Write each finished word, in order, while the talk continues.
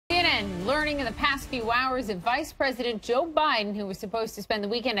And learning in the past few hours that Vice President Joe Biden, who was supposed to spend the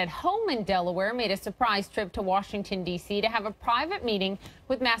weekend at home in Delaware, made a surprise trip to Washington, D.C. to have a private meeting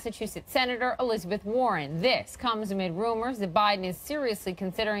with Massachusetts Senator Elizabeth Warren. This comes amid rumors that Biden is seriously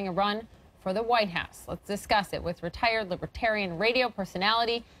considering a run for the White House. Let's discuss it with retired Libertarian radio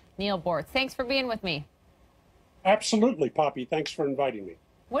personality Neal Boortz. Thanks for being with me. Absolutely, Poppy. Thanks for inviting me.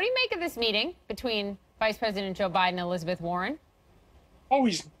 What do you make of this meeting between Vice President Joe Biden and Elizabeth Warren? Oh,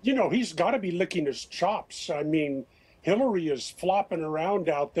 he's got to be licking his chops. I mean, Hillary is flopping around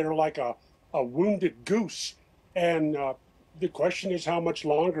out there like a wounded goose. And the question is, how much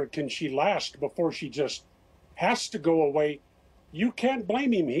longer can she last before she just has to go away? You can't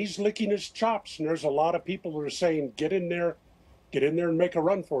blame him. He's licking his chops. And there's a lot of people who are saying, get in there and make a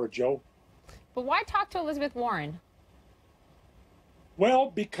run for it, Joe. But why talk to Elizabeth Warren?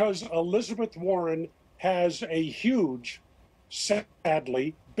 Well, because Elizabeth Warren has a huge,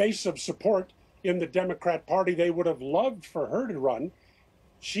 sadly, base of support in the Democrat Party. They would have loved for her to run.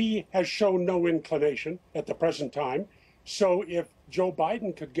 She has shown no inclination at the present time. So if Joe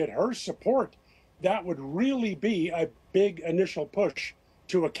Biden could get her support, that would really be a big initial push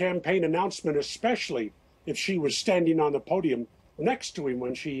to a campaign announcement, especially if she was standing on the podium next to him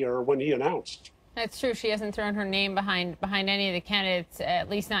when he announced. That's true. She hasn't thrown her name behind any of the candidates, at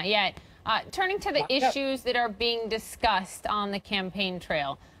least not yet. Turning to the issues that are being discussed on the campaign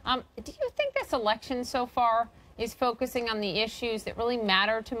trail, do you think this election so far is focusing on the issues that really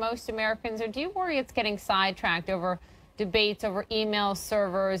matter to most Americans, or do you worry it's getting sidetracked over debates over email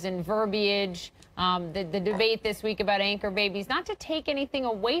servers and verbiage, the debate this week about anchor babies? Not to take anything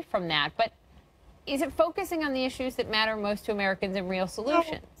away from that, but is it focusing on the issues that matter most to Americans and real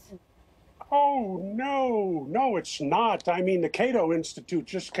solutions? Oh, no, it's not. I mean, the Cato Institute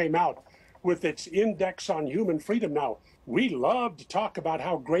just came out with its index on human freedom. Now, we love to talk about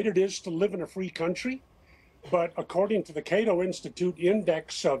how great it is to live in a free country, but according to the Cato Institute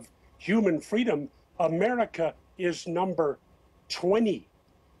index of human freedom, America is number 20.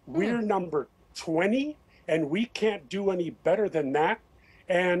 We're number 20, and we can't do any better than that.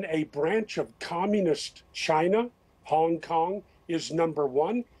 And a branch of communist China, Hong Kong, is number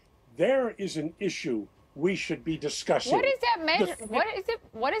 1. There is an issue we should be discussing. What is that measure? What is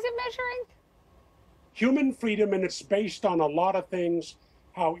it measuring? Human freedom, and it's based on a lot of things: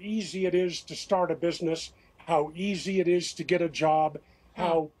 how easy it is to start a business, how easy it is to get a job,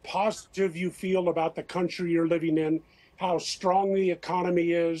 how positive you feel about the country you're living in, how strong the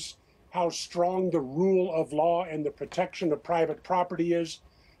economy is, how strong the rule of law and the protection of private property is.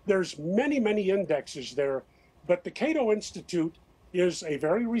 There's many, many indexes there, but the Cato Institute is a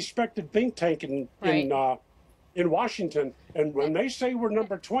very respected think tank in Washington, and when they say we're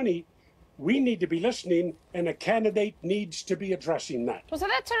number 20, we need to be listening, and a candidate needs to be addressing that. Well, so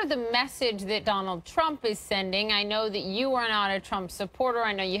that's sort of the message that Donald Trump is sending. I know that you are not a Trump supporter.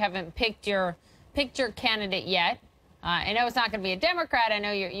 I know you haven't picked your candidate yet. I know it's not going to be a Democrat. I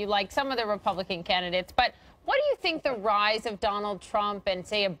know you like some of the Republican candidates, but what do you think the rise of Donald Trump and,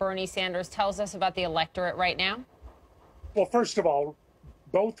 say, a Bernie Sanders tells us about the electorate right now? Well, first of all,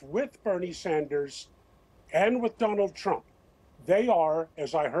 both with Bernie Sanders and with Donald Trump, they are,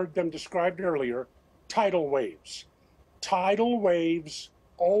 as I heard them described earlier, tidal waves. Tidal waves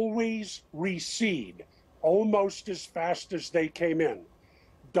always recede almost as fast as they came in.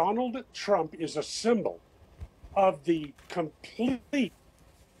 Donald Trump is a symbol of the complete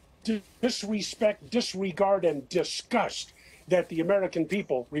disrespect, disregard, and disgust that the American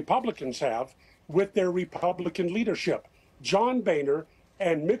people, Republicans, have with their Republican leadership. John Boehner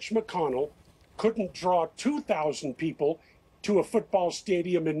and Mitch McConnell couldn't draw 2,000 people to a football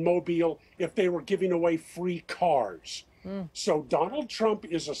stadium in Mobile if they were giving away free cars. So Donald Trump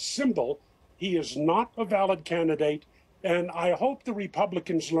is a symbol. He is not a valid candidate, and I hope the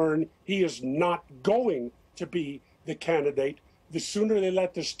Republicans learn he is not going to be the candidate. The sooner they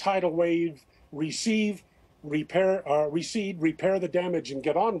let this tidal wave recede, repair the damage, and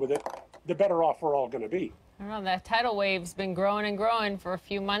get on with it, the better off we're all going to be. I don't know, that tidal wave's been growing and growing for a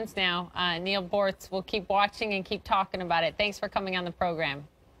few months now. Neal Boortz, we'll keep watching and keep talking about it. Thanks for coming on the program.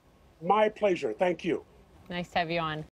 My pleasure. Thank you. Nice to have you on.